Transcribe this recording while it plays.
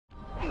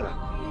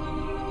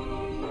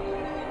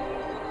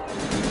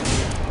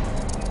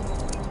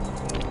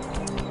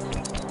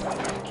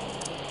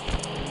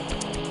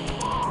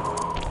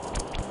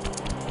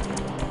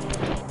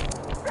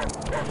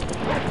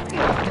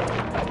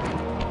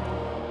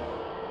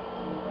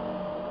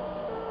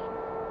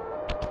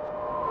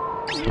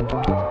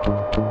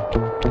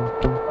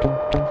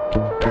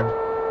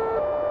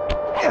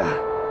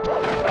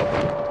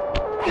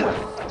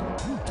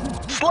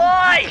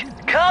Sly!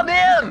 Come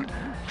in!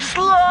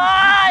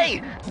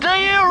 Sly! Do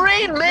you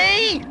read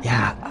me?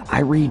 Yeah,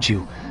 I read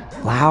you.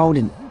 Loud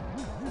and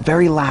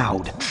very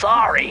loud.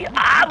 Sorry,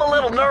 I'm a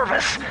little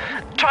nervous.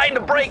 Trying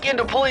to break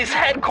into police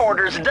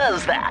headquarters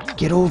does that.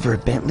 Get over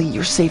it, Bentley.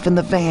 You're safe in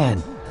the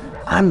van.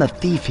 I'm the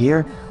thief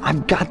here.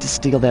 I've got to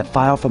steal that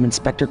file from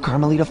Inspector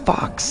Carmelita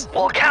Fox.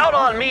 Well, count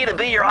on me to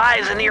be your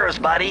eyes and ears,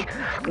 buddy.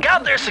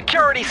 Got their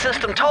security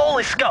system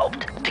totally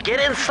scoped. To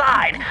get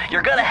inside,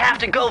 you're gonna have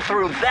to go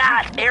through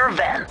that air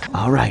vent.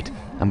 All right,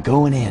 I'm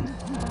going in.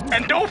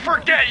 And don't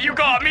forget you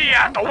got me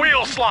at the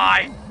wheel,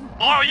 Sly.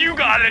 All you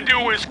gotta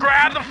do is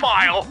grab the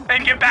file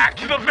and get back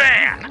to the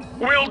van.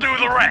 We'll do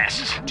the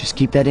rest. Just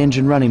keep that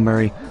engine running,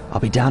 Murray. I'll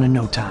be down in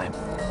no time.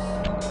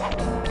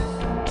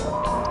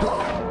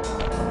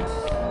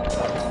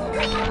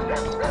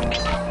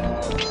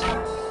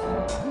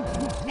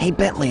 Hey,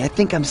 Bentley, I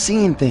think I'm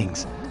seeing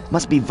things.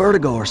 Must be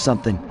vertigo or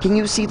something. Can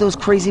you see those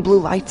crazy blue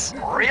lights?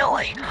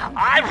 Really?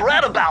 I've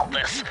read about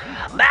this.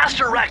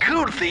 Master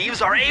raccoon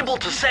thieves are able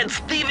to sense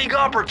thieving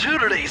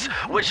opportunities,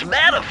 which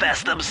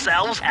manifest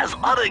themselves as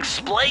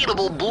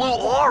unexplainable blue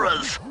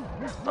auras.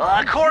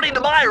 According to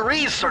my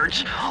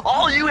research,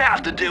 all you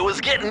have to do is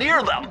get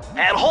near them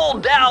and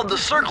hold down the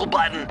circle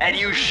button, and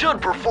you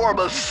should perform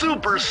a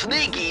super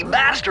sneaky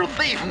master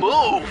thief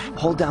move.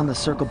 Hold down the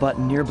circle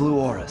button near blue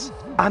auras.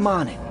 I'm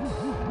on it.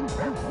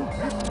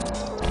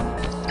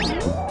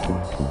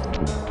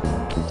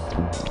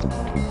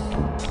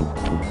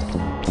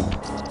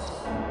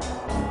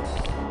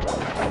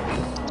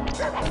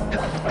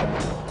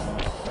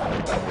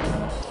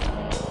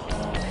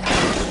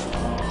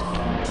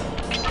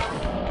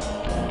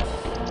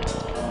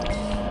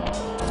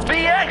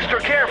 Be extra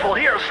careful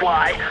here,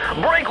 Sly.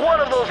 Break one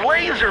of those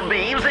laser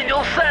beams and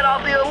you'll set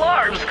off the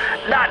alarms.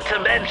 Not to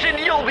mention,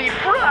 you'll be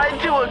fried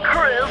to a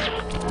crisp.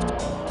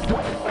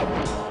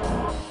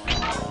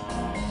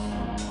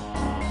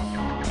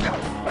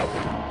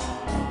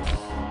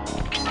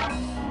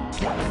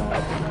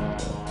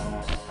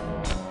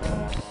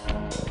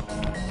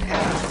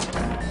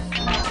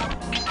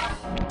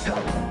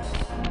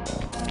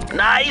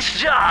 Nice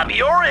job,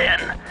 you're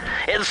in.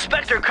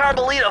 Inspector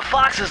Carmelita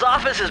Fox's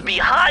office is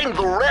behind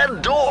the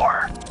red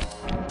door.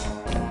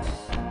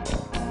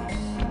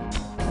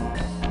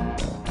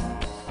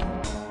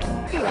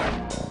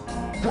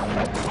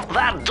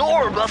 That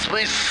door must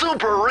be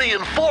super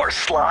reinforced,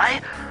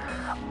 Sly.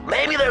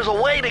 Maybe there's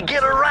a way to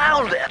get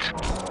around it.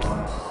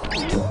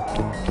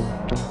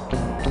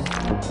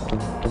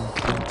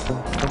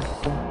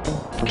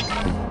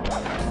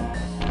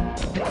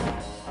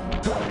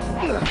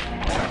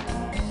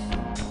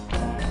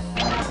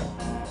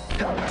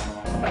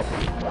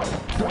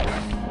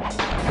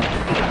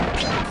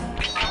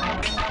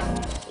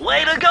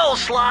 Way to go,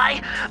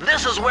 Sly!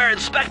 This is where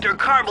Inspector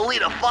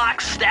Carmelita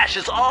Fox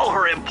stashes all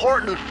her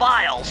important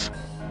files.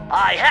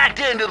 I hacked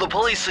into the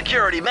police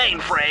security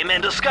mainframe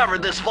and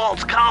discovered this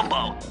vault's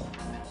combo.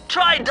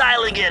 Try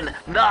dialing in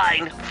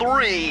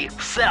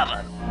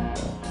 937.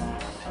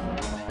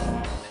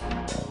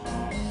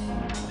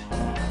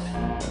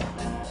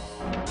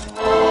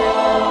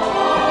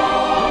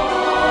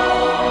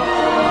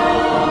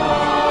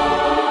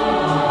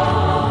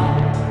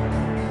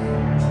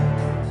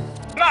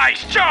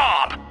 Nice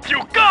job!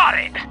 You got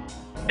it!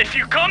 If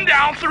you come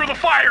down through the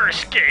fire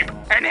escape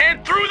and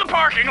head through the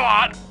parking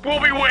lot,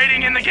 we'll be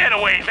waiting in the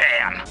getaway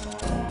van.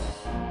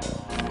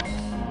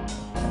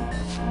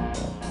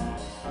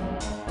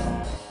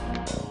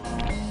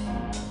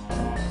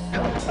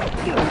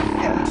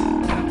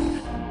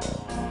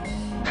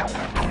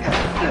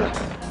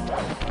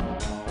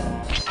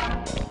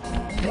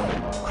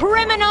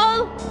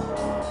 Criminal!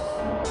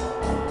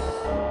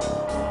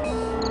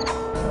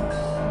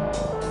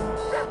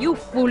 You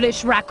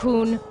foolish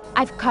raccoon.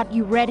 I've caught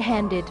you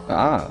red-handed.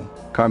 Ah,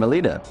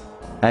 Carmelita.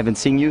 I haven't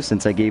seen you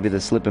since I gave you the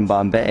slip in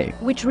Bombay.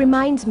 Which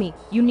reminds me,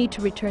 you need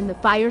to return the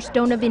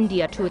Firestone of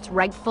India to its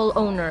rightful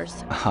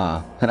owners.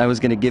 And I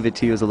was gonna give it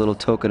to you as a little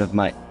token of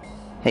my...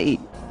 Hey,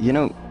 you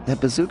know, that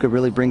bazooka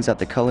really brings out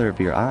the color of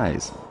your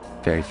eyes.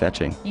 Very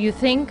fetching. You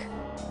think?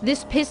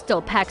 This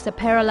pistol packs a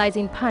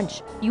paralyzing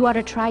punch. You ought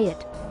to try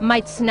it.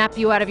 Might snap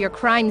you out of your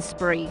crime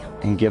spree.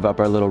 And give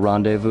up our little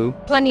rendezvous?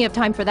 Plenty of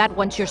time for that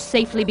once you're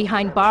safely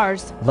behind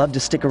bars. Love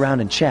to stick around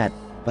and chat,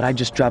 but I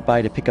just dropped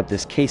by to pick up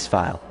this case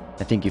file.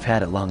 I think you've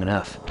had it long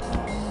enough.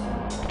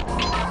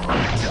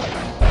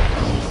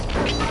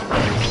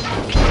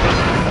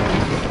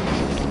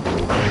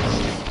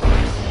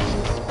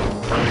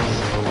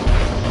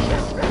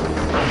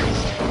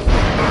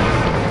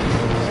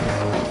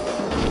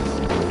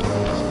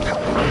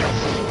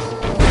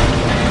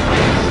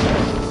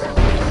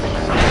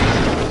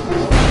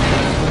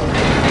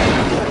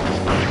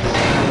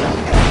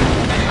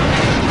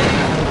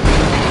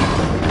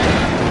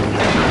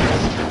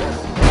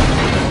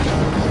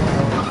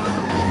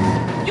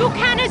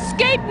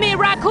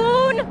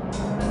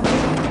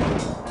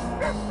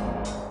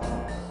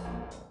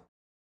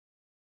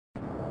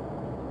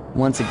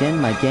 Once again,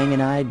 my gang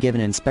and I had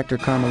given Inspector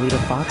Carmelita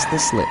Fox the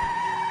slip.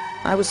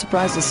 I was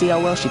surprised to see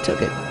how well she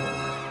took it.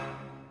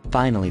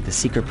 Finally, the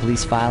secret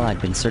police file I'd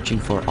been searching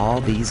for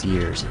all these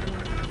years.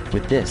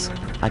 With this,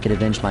 I could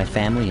avenge my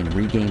family and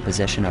regain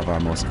possession of our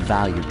most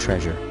valued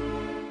treasure.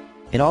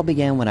 It all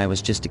began when I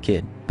was just a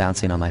kid,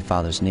 bouncing on my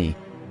father's knee.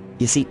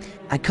 You see,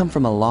 I come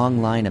from a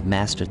long line of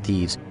master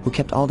thieves who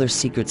kept all their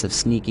secrets of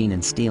sneaking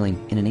and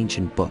stealing in an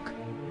ancient book.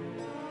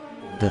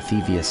 The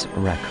Thievius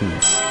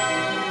Raccoonus.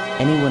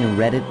 Anyone who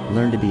read it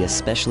learned to be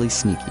especially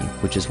sneaky,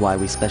 which is why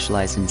we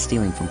specialize in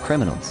stealing from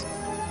criminals.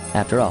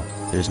 After all,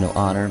 there's no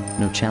honor,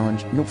 no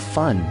challenge, no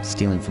fun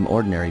stealing from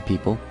ordinary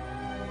people.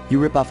 You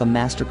rip off a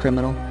master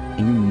criminal,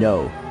 and you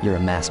know you're a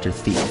master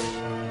thief.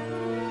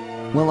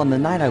 Well, on the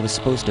night I was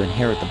supposed to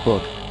inherit the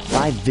book,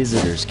 5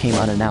 visitors came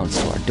unannounced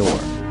to our door.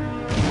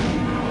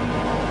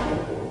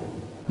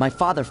 My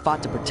father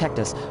fought to protect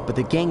us, but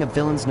the gang of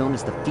villains known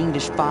as the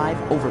Fiendish Five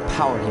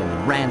overpowered him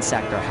and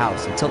ransacked our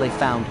house until they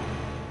found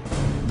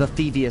the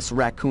Thievius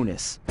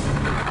Raccoonus.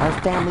 Our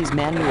family's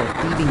manual of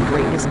thieving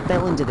greatness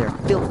fell into their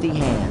filthy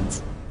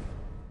hands.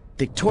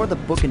 They tore the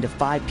book into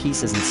 5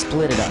 pieces and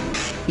split it up,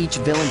 each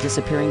villain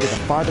disappearing to the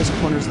farthest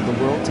corners of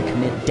the world to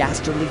commit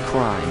dastardly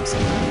crimes.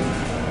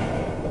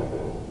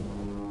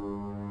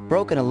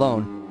 Broken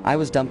alone, I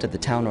was dumped at the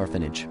town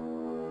orphanage.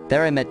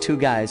 There I met 2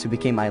 guys who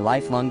became my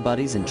lifelong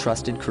buddies and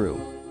trusted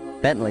crew.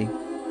 Bentley,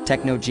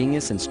 techno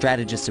genius and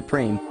strategist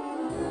supreme,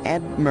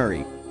 and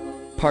Murray,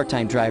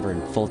 part-time driver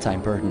and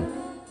full-time burden.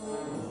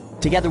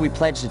 Together we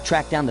pledged to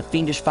track down the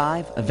Fiendish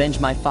Five, avenge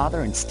my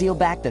father, and steal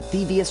back the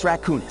Thievius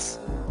Raccoonus.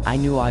 I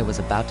knew I was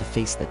about to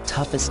face the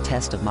toughest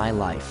test of my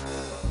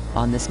life.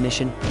 On this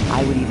mission,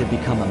 I would either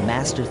become a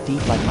master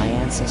thief like my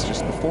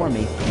ancestors before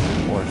me,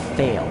 or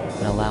fail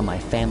and allow my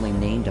family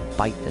name to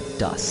bite the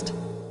dust.